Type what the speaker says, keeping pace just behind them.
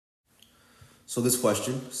So this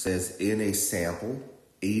question says, in a sample,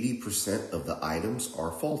 80% of the items are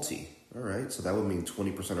faulty. All right, so that would mean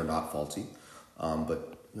 20% are not faulty,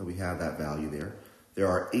 but we have that value there. There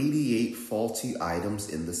are 88 faulty items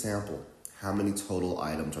in the sample. How many total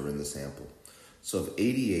items are in the sample? So if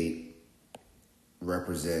 88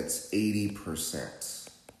 represents 80%,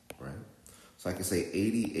 right? So I can say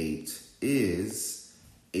 88 is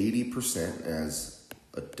 80% as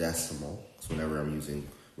a decimal. So whenever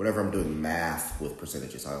I'm doing math with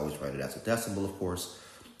percentages, I always write it as a decimal, of course.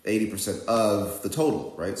 80% of the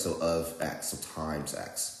total, right? So of X, so times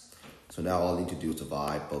X. So now all I need to do is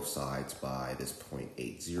divide both sides by this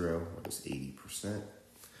 0.80, or this 80%.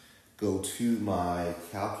 Go to my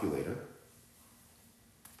calculator.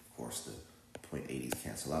 Of course, the 0.80s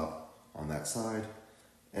cancel out on that side.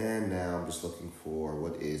 And now I'm just looking for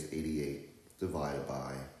what is 88 divided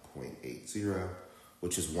by 0.80,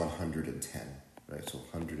 which is 110, right? So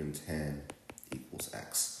 110 equals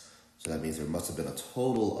X. So that means there must have been a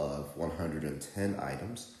total of 110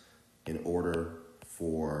 items in order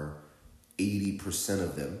for 80%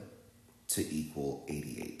 of them to equal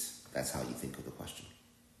 88. That's how you think of the question.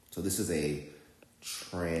 So this is a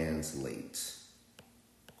translate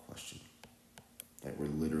question. Right? We're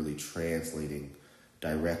literally translating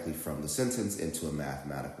directly from the sentence into a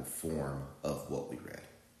mathematical form of what we read.